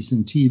movies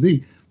and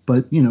TV,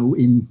 but,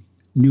 in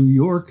New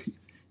York,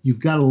 you've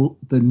got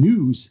the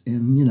news.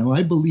 And,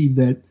 I believe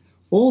that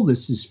all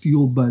this is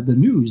fueled by the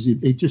news.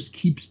 It just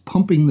keeps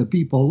pumping the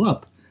people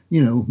up,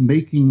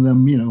 making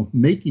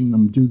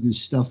them do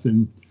this stuff.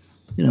 And,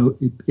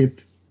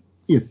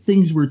 if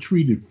things were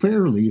treated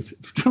fairly, if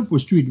Trump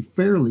was treated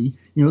fairly,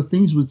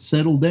 things would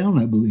settle down,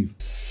 I believe.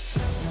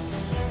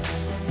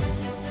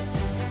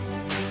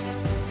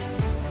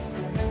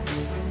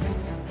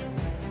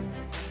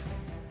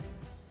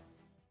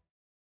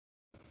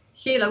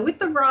 Sheila, with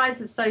the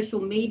rise of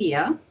social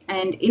media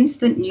and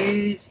instant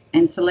news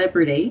and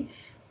celebrity,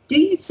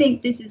 do you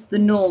think this is the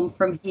norm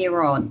from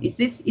here on? Is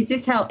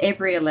this how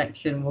every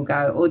election will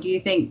go, or do you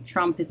think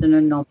Trump is an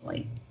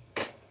anomaly?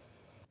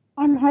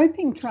 I'm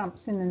hoping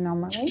Trump's an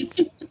anomaly.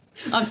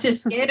 I'm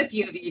just scared a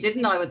few of you,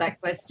 didn't I, with that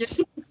question?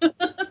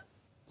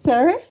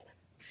 Sorry?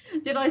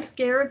 Did I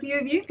scare a few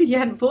of you? Because you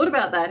hadn't thought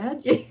about that,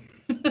 had you?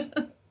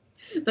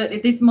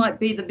 That this might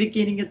be the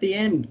beginning of the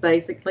end,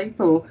 basically,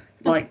 for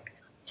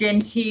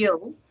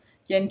genteel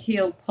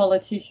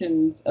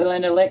politicians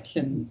and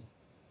elections.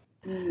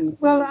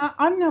 Well,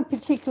 I'm not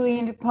particularly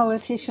into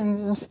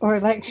politicians or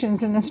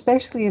elections, and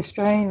especially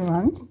Australian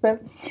ones,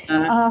 but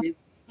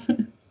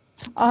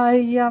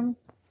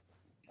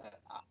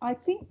I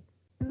think,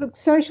 look,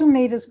 social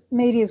media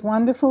is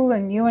wonderful,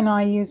 and you and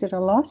I use it a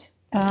lot.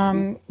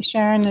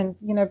 Sharon, and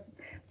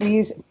we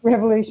use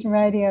Revolution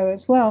Radio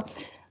as well.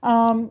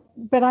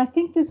 But I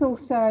think there's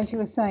also, as you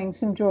were saying,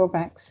 some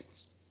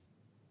drawbacks.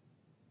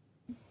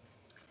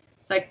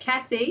 So,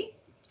 Kassi,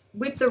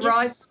 with the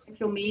rise of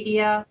social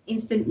media,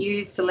 instant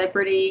news,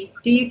 celebrity,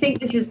 do you think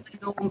this is the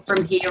norm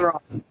from here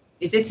on?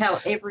 Is this how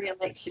every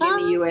election in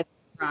the US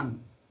is run?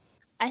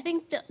 I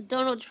think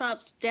Donald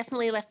Trump's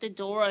definitely left the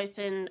door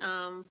open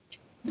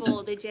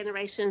for the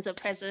generations of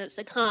presidents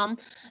to come.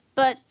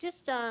 But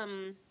just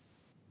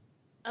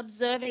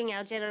observing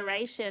our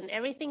generation,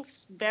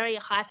 everything's very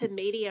hyper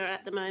media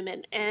at the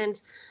moment.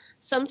 And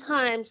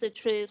sometimes the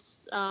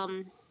truth's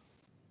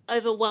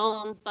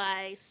overwhelmed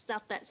by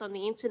stuff that's on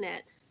the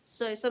internet.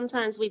 So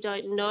sometimes we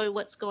don't know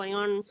what's going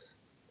on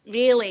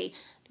really.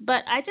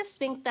 But I just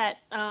think that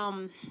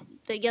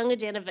the younger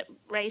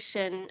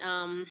generation,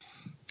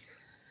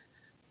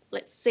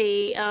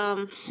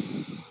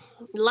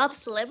 loves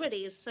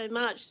celebrities so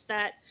much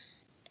that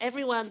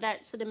everyone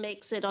that sort of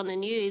makes it on the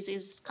news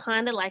is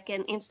kind of like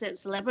an instant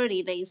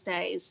celebrity these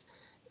days.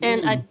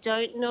 And I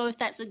don't know if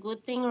that's a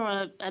good thing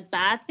or a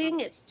bad thing.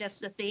 It's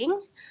just a thing.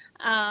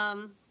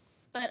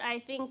 But I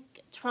think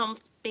Trump,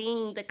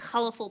 being the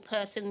colourful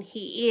person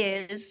he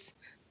is,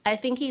 I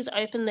think he's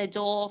opened the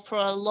door for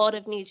a lot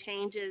of new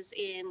changes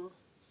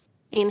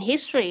in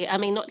history. I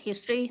mean, not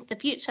history, the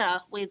future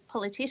with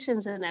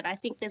politicians and that. I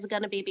think there's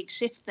going to be a big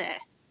shift there.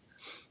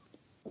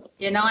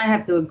 Yeah, no, I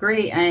have to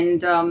agree.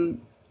 And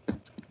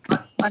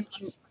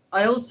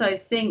I also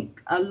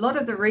think a lot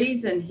of the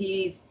reason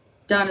he's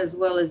done as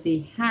well as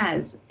he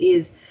has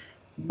is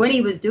when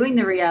he was doing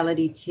the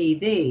reality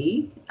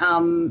TV,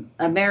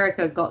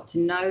 America got to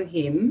know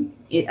him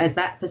as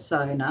that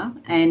persona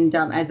and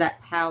as that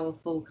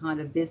powerful kind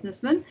of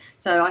businessman.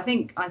 So I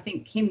think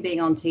him being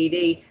on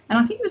TV, and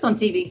I think he was on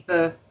TV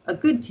for a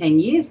good 10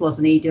 years,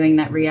 wasn't he, doing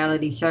that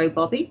reality show,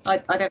 Bobby? I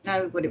don't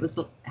know what it was,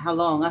 how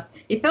long.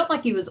 It felt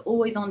like he was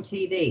always on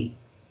TV.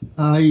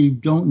 I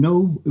don't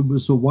know. It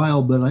was a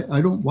while, but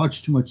I don't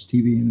watch too much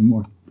TV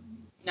anymore.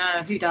 No,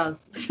 who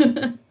does?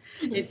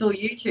 It's all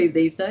YouTube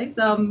these days.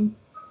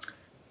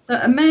 So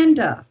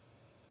Amanda,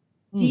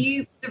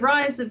 the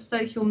rise of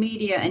social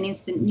media and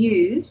instant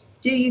news,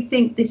 do you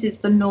think this is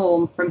the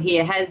norm from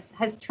here?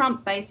 Has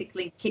Trump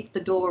basically kicked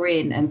the door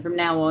in, and from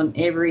now on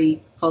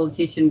every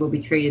politician will be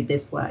treated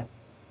this way?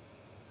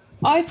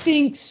 I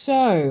think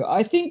so.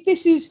 I think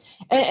this is,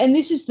 and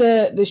this is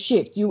the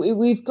shift.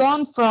 We've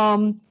gone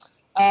from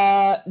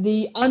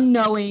the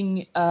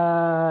unknowing,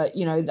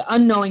 the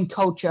unknowing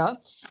culture,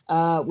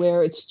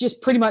 where it's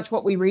just pretty much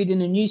what we read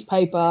in a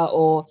newspaper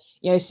or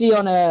see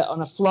on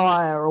a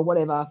flyer or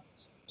whatever,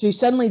 to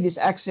suddenly this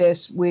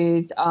access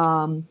with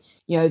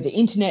the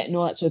internet and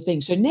all that sort of thing.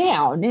 So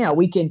now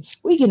we can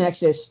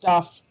access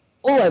stuff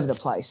all over the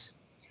place,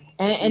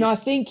 and I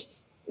think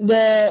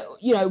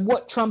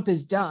what Trump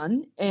has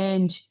done,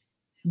 and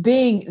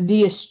being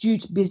the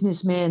astute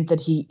businessman that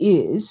he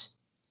is,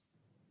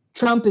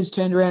 Trump has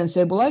turned around and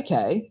said, well,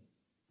 okay,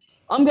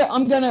 I'm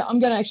gonna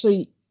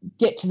actually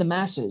get to the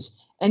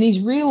masses. And he's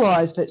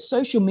realized that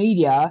social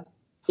media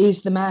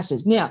is the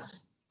masses. Now,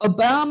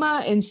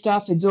 Obama and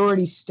stuff has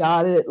already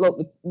started.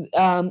 Look,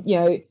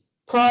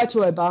 prior to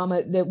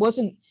Obama, there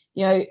wasn't,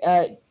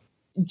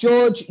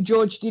 George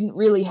didn't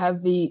really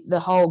have the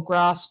whole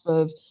grasp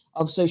of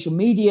social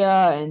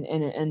media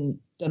and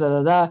da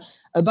da da da.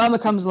 Obama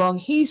comes along.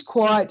 He's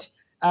quite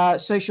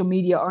social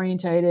media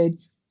orientated.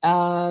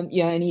 And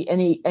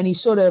he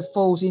sort of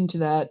falls into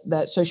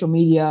that social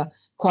media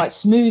quite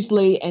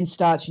smoothly and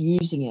starts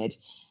using it.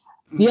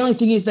 The only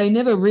thing is they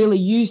never really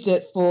used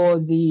it for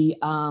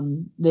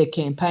their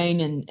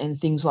campaign and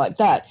things like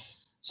that.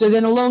 So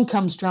then along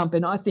comes Trump,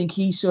 and I think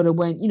he sort of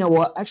went, you know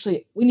what,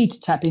 actually we need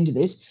to tap into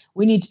this.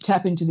 We need to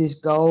tap into this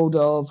gold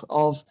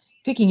of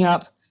picking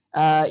up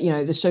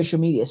the social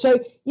media. So,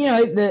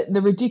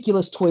 the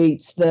ridiculous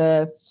tweets,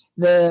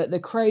 the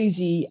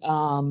crazy,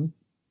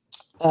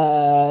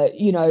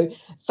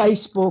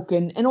 Facebook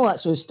and all that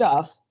sort of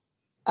stuff,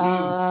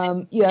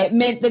 it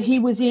meant that he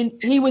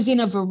was in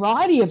a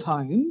variety of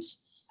homes,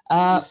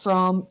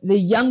 from the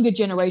younger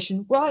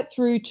generation right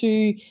through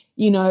to,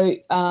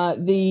 the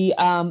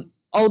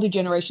older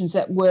generations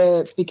that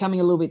were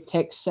becoming a little bit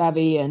tech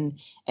savvy and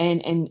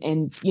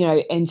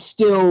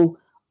still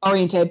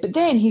oriented. But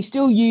then he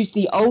still used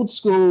the old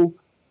school,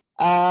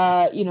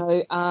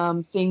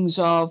 things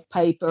of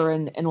paper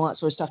and all that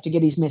sort of stuff to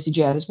get his message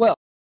out as well.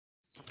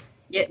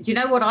 Yeah. Do you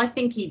know what I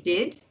think he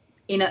did?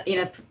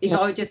 If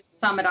I would just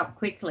sum it up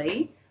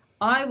quickly,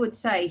 I would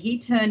say he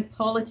turned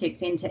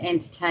politics into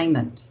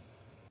entertainment.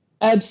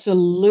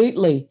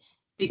 Absolutely.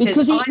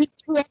 Because he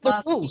threw out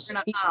the rules.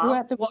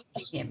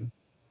 Watching him.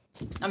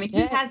 I mean,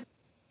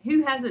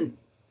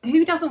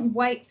 who doesn't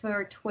wait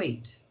for a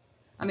tweet?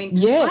 I mean,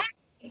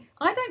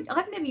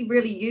 I've never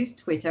really used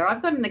Twitter.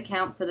 I've got an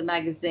account for the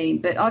magazine,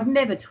 but I've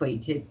never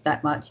tweeted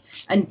that much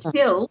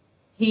until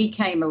he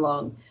came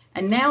along.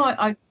 And now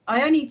I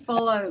only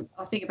follow,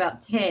 I think,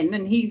 about 10,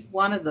 and he's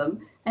one of them.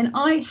 And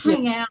I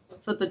hang out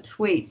for the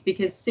tweets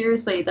because,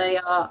 seriously,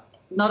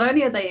 not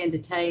only are they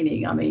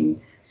entertaining, I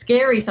mean,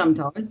 scary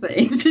sometimes, but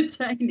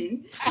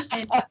entertaining.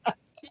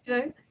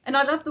 And, and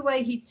I love the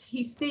way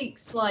he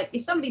speaks. Like,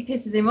 if somebody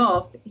pisses him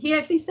off, he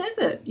actually says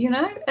it,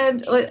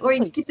 or he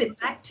gives it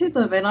back to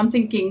them. And I'm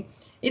thinking,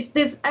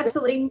 there's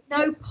absolutely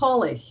no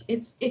polish.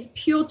 It's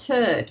pure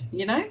turd,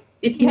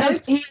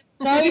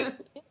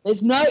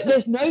 There's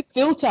no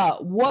filter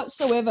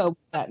whatsoever with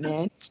that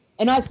man.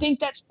 And I think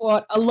that's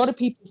what a lot of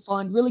people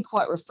find really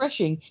quite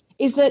refreshing,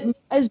 is that,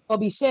 as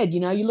Bobby said,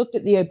 you looked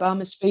at the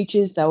Obama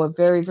speeches, they were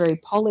very, very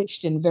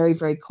polished and very,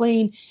 very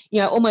clean,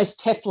 almost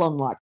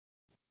Teflon-like.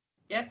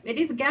 Yeah, it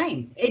is a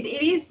game. It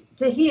is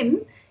to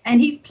him, and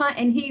he's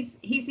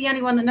the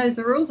only one that knows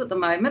the rules at the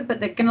moment,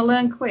 but they're going to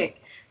learn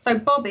quick. So,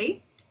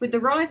 Bobby, with the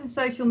rise of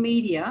social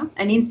media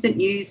and instant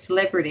news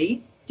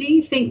celebrity, do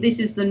you think this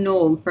is the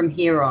norm from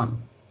here on?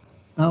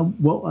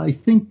 Well, I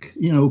think,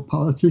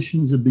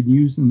 politicians have been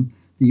using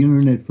the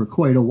internet for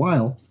quite a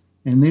while,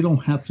 and they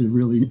don't have to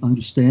really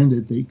understand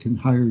it. They can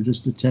hire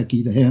just a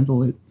techie to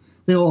handle it.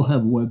 They all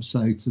have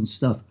websites and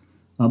stuff.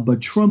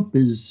 But Trump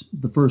is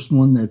the first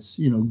one that's,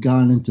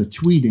 gone into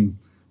tweeting,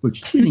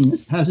 which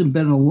tweeting hasn't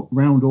been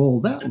around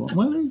all that long.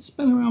 Well, it's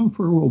been around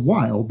for a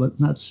while, but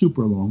not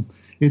super long.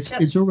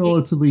 It's a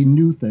relatively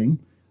new thing,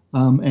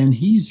 and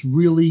he's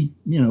really,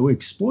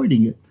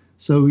 exploiting it.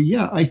 So,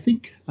 yeah, I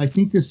think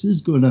this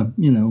is going to,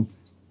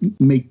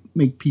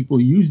 make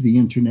people use the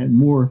internet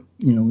more,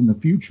 in the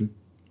future.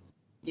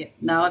 Yeah,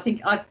 no, I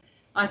think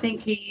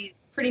he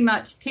pretty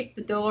much kicked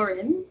the door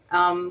in,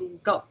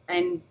 got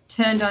and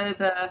turned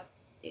over.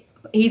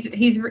 He's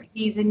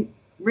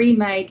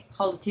remade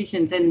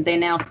politicians, and they're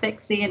now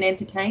sexy and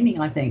entertaining,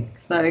 I think.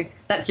 So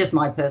that's just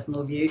my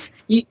personal view.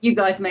 You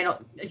guys may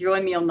not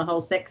join me on the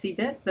whole sexy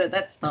bit, but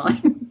that's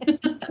fine.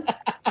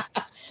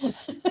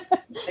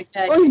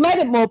 Okay. Well, he's made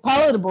it more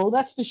palatable,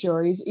 that's for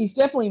sure. He's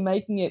definitely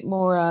making it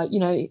more,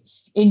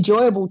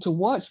 enjoyable to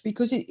watch,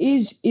 because it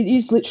is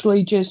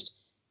literally just,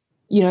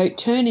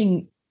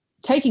 taking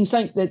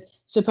something that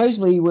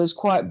supposedly was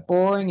quite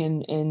boring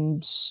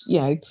and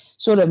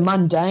sort of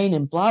mundane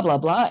and blah blah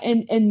blah,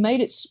 and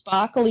made it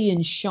sparkly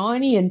and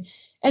shiny, and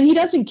he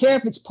doesn't care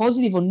if it's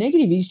positive or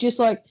negative. He's just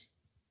like,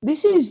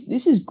 this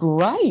is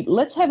great.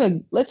 Let's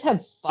have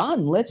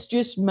fun. Let's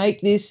just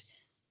make this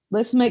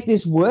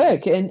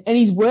work, and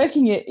he's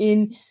working it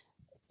in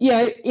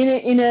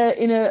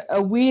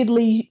a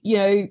weirdly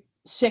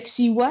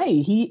sexy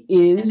way. He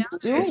is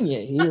doing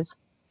it. He is.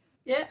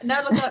 Yeah,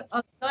 no, look,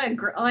 I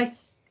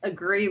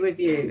agree with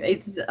you. I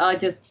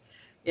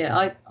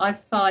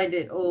find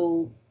it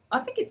all.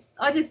 I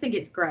just think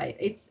it's great.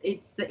 It's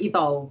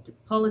evolved.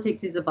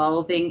 Politics is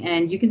evolving,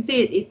 and you can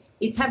see it's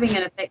having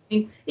an effect.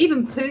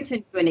 Even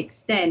Putin, to an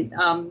extent.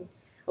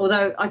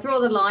 Although I draw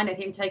the line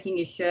at him taking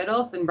his shirt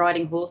off and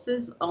riding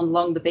horses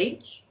along the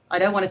beach. I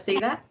don't want to see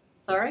that.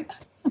 Sorry.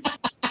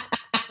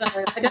 So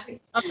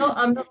I'm not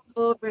on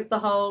board with the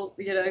whole,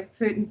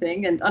 Putin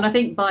thing. And I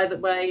think, by the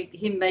way,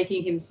 him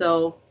making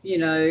himself,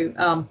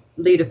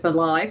 leader for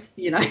life,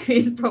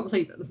 is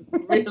probably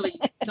really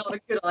not a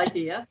good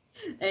idea.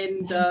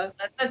 And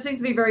that seems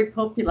to be very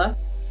popular.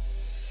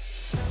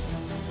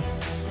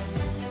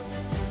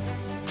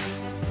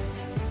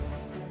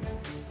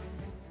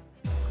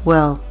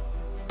 Well,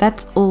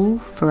 that's all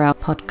for our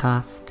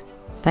podcast.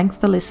 Thanks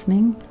for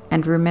listening,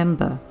 and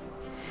remember,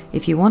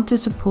 if you want to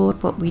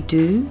support what we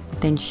do,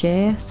 then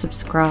share,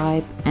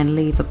 subscribe, and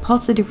leave a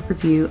positive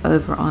review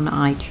over on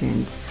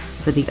iTunes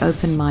for the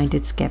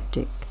open-minded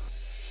skeptic.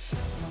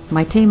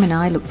 My team and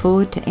I look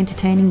forward to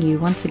entertaining you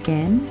once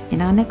again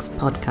in our next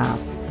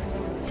podcast.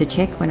 To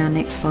check when our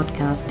next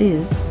podcast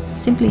is,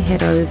 simply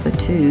head over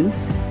to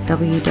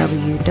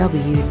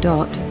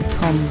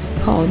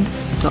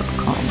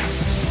www.tomspod.com.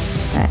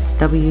 That's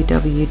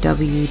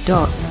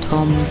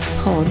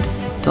www.tomspod.com.